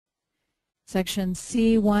Section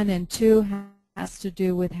C1 and 2 has to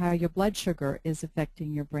do with how your blood sugar is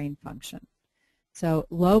affecting your brain function. So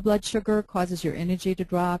low blood sugar causes your energy to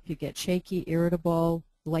drop. You get shaky, irritable,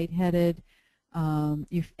 lightheaded.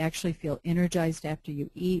 You actually feel energized after you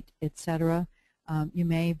eat, etc. You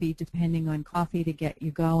may be depending on coffee to get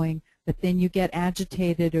you going, but then you get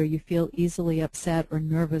agitated or you feel easily upset or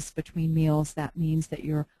nervous between meals. That means that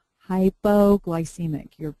you're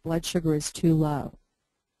hypoglycemic. Your blood sugar is too low,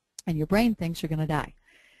 and your brain thinks you're going to die.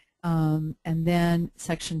 And then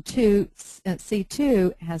Section 2,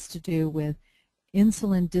 C2 has to do with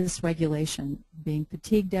insulin dysregulation, being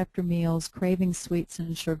fatigued after meals, craving sweets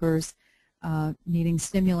and sugars, needing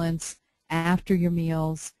stimulants after your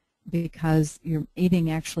meals because your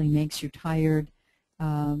eating actually makes you tired.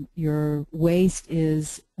 Your waist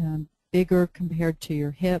is bigger compared to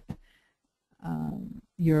your hip.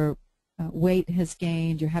 Your weight has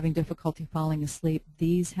gained. You're having difficulty falling asleep.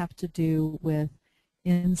 These have to do with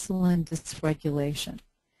insulin dysregulation.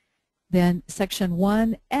 Then Section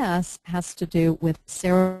 1S has to do with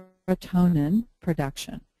serotonin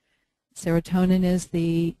production. Serotonin is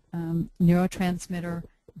the neurotransmitter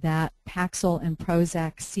that Paxil and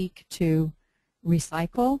Prozac seek to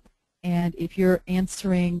recycle. And if you're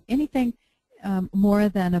answering anything more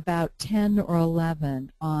than about 10 or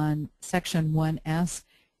 11 on Section 1S,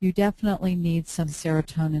 you definitely need some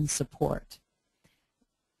serotonin support.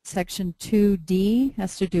 Section 2D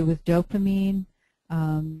has to do with dopamine.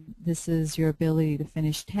 This is your ability to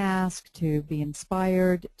finish tasks, to be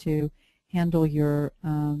inspired, to handle your,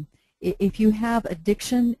 if you have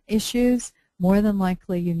addiction issues, more than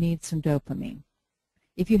likely you need some dopamine.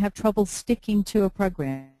 If you have trouble sticking to a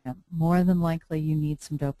program, more than likely you need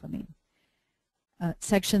some dopamine.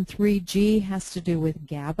 Section 3G has to do with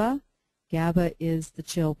GABA. GABA is the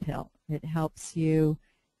chill pill. It helps you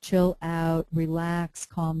chill out, relax,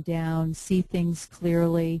 calm down, see things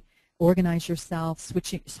clearly, organize yourself,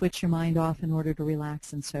 switch your mind off in order to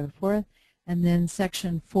relax, and so forth. And then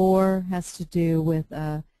Section 4 has to do with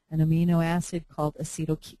an amino acid called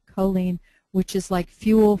acetylcholine, which is like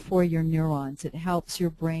fuel for your neurons. It helps your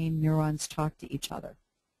brain neurons talk to each other.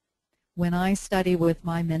 When I study with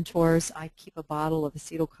my mentors, I keep a bottle of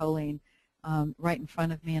acetylcholine right in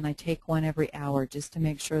front of me, and I take one every hour just to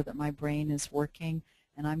make sure that my brain is working,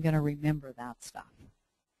 and I'm going to remember that stuff.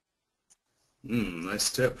 Nice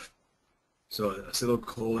tip. So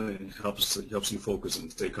acetylcholine helps you focus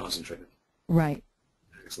and stay concentrated. Right.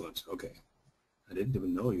 Excellent. Okay. I didn't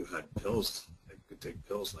even know you had pills. You could take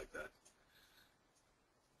pills like that.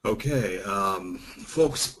 Okay,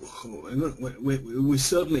 folks, we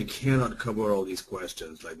certainly cannot cover all these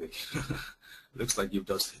questions. Like, looks like you've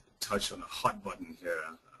just touched on a hot button here,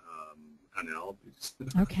 Anil.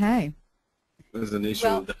 Okay. There's an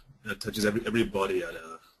issue that touches everybody at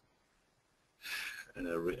in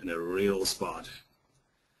a real spot.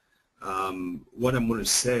 What I'm going to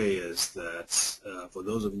say is that for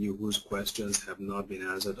those of you whose questions have not been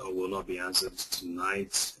answered or will not be answered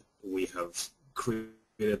tonight, we have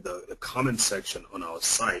created the comment section on our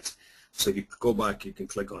site. So if you go back, you can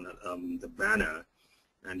click on the banner,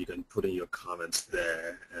 and you can put in your comments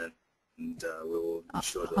there, and we will be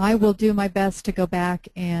sure that I will do my best to go back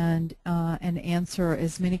and answer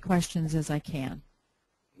as many questions as I can.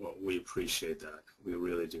 Well, we appreciate that. We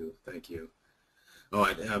really do. Thank you. All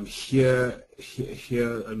right. Here.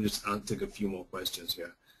 I'll take a few more questions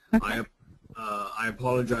here. Okay. I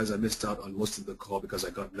apologize. I missed out on most of the call because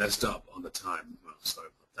I got messed up on the time. Well, sorry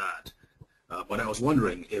about that. But I was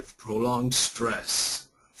wondering if prolonged stress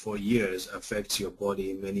for years affects your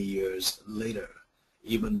body many years later,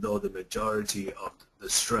 even though the majority of the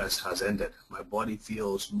stress has ended. My body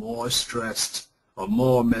feels more stressed or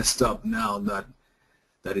more messed up now that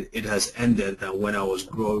it has ended than when I was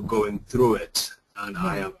going through it. And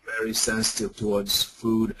I am very sensitive towards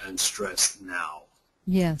food and stress now.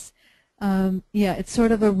 Yes. Yeah, it's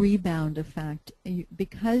sort of a rebound effect.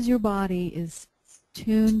 Because your body is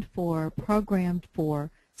tuned for, programmed for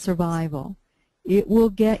survival, it will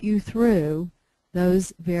get you through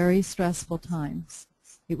those very stressful times.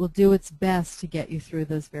 It will do its best to get you through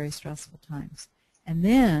those very stressful times. And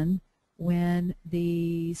then when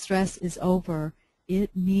the stress is over,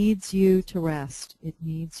 it needs you to rest. It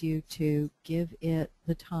needs you to give it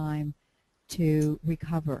the time to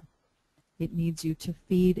recover. It needs you to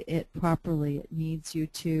feed it properly. It needs you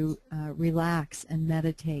to relax and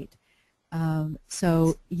meditate.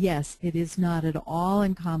 So yes, it is not at all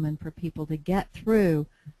uncommon for people to get through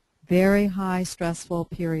very high stressful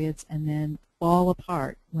periods and then fall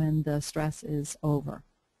apart when the stress is over.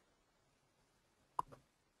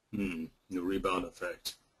 The rebound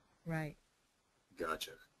effect. Right.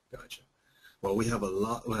 Gotcha. Gotcha. Well, we have a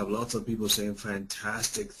lot. We have lots of people saying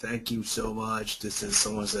fantastic. Thank you so much.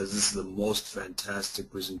 Someone says this is the most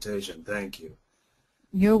fantastic presentation. Thank you.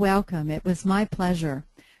 You're welcome. It was my pleasure.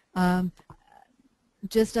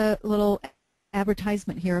 Just a little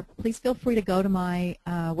advertisement here. Please feel free to go to my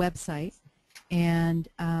website, and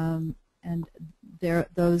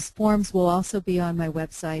those forms will also be on my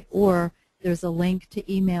website, or there's a link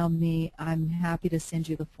to email me. I'm happy to send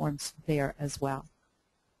you the forms there as well.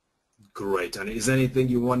 Great. And is there anything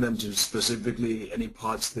you want them to specifically, any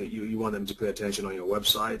parts that you want them to pay attention on your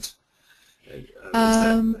website? Do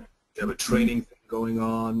you have a training thing going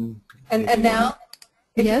on? And now,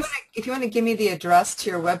 Yes. if you want to give me the address to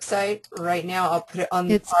your website right now, I'll put it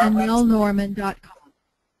on It's our website, AnelleNorman.com.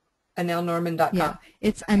 AnelleNorman.com. Yeah,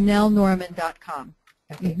 it's AnelleNorman.com.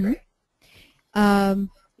 Okay, great.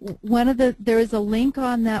 There is a link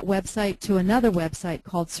on that website to another website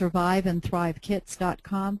called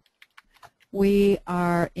SurviveAndThriveKits.com. We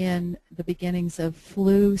are in the beginnings of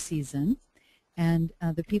flu season, and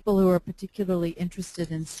the people who are particularly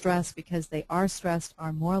interested in stress, because they are stressed,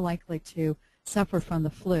 are more likely to suffer from the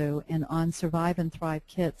flu. And on Survive and Thrive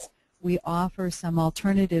Kits, we offer some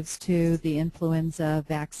alternatives to the influenza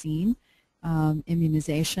vaccine,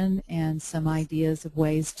 immunization, and some ideas of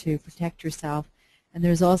ways to protect yourself. And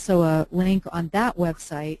there's also a link on that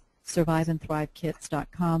website,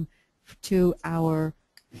 SurviveAndThriveKits.com, to our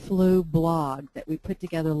flu blog that we put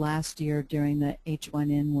together last year during the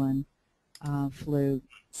H1N1 flu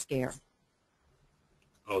scare.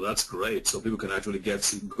 Oh, that's great. So people can actually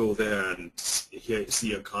go there and see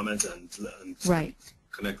your comments and Right.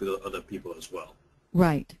 connect with other people as well.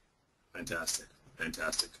 Right. Fantastic.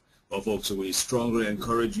 Fantastic. Well, folks, so we strongly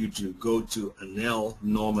encourage you to go to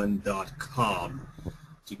AnelleNorman.com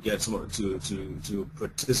to get some to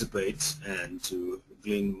participate and to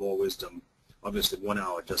glean more wisdom. Obviously, 1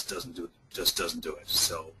 hour just doesn't do it.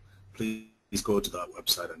 So please go to that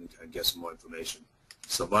website and get some more information.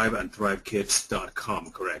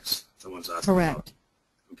 SurviveAndThriveKits.com, correct? Someone's asking. Correct.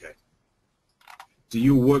 Okay. Do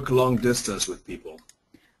you work long distance with people?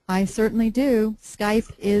 I certainly do.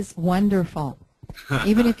 Skype is wonderful.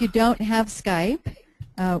 Even if you don't have Skype,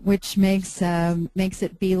 which makes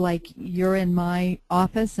it be like you're in my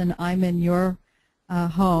office and I'm in your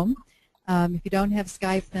home. If you don't have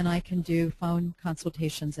Skype, then I can do phone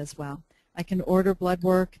consultations as well. I can order blood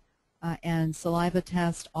work and saliva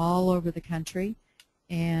tests all over the country,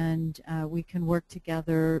 and we can work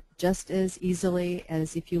together just as easily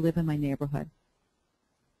as if you live in my neighborhood.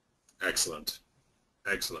 Excellent.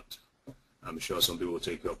 Excellent. I'm sure some people will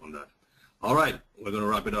take you up on that. All right, we're going to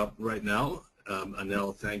wrap it up right now.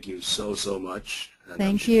 Anelle, thank you so much. And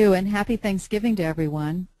Thank you, and happy Thanksgiving to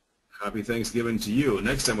everyone. Happy Thanksgiving to you.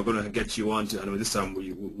 Next time we're going to get you on to, I mean, this time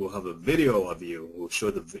we'll have a video of you. We'll show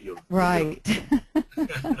the video. Right.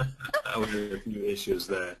 With a few issues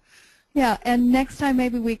there. Yeah, and next time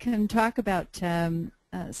maybe we can talk about some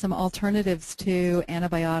alternatives to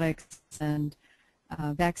antibiotics and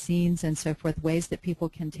vaccines and so forth, ways that people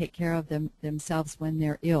can take care of themselves when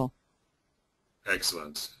they're ill.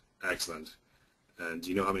 Excellent. Excellent. And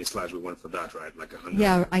you know how many slides we want for that, right? Like 100?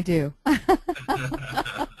 Yeah, I do.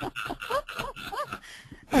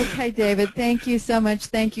 Okay, David, thank you so much.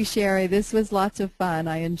 Thank you, Sherry. This was lots of fun.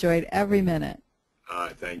 I enjoyed every minute. All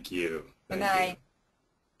right, thank you. Good night.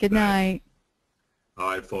 Good night. All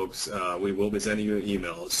right, folks, we will be sending you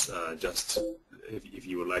emails just if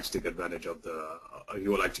you would like to take advantage of if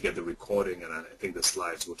you would like to get the recording and I think the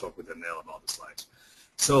slides, we'll talk with Anelle about the slides.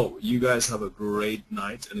 So you guys have a great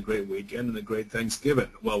night and a great weekend and a great Thanksgiving.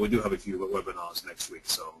 Well, we do have a few webinars next week,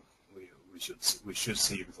 so we should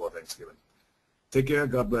see you before Thanksgiving. Take care.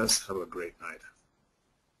 God bless. Have a great night.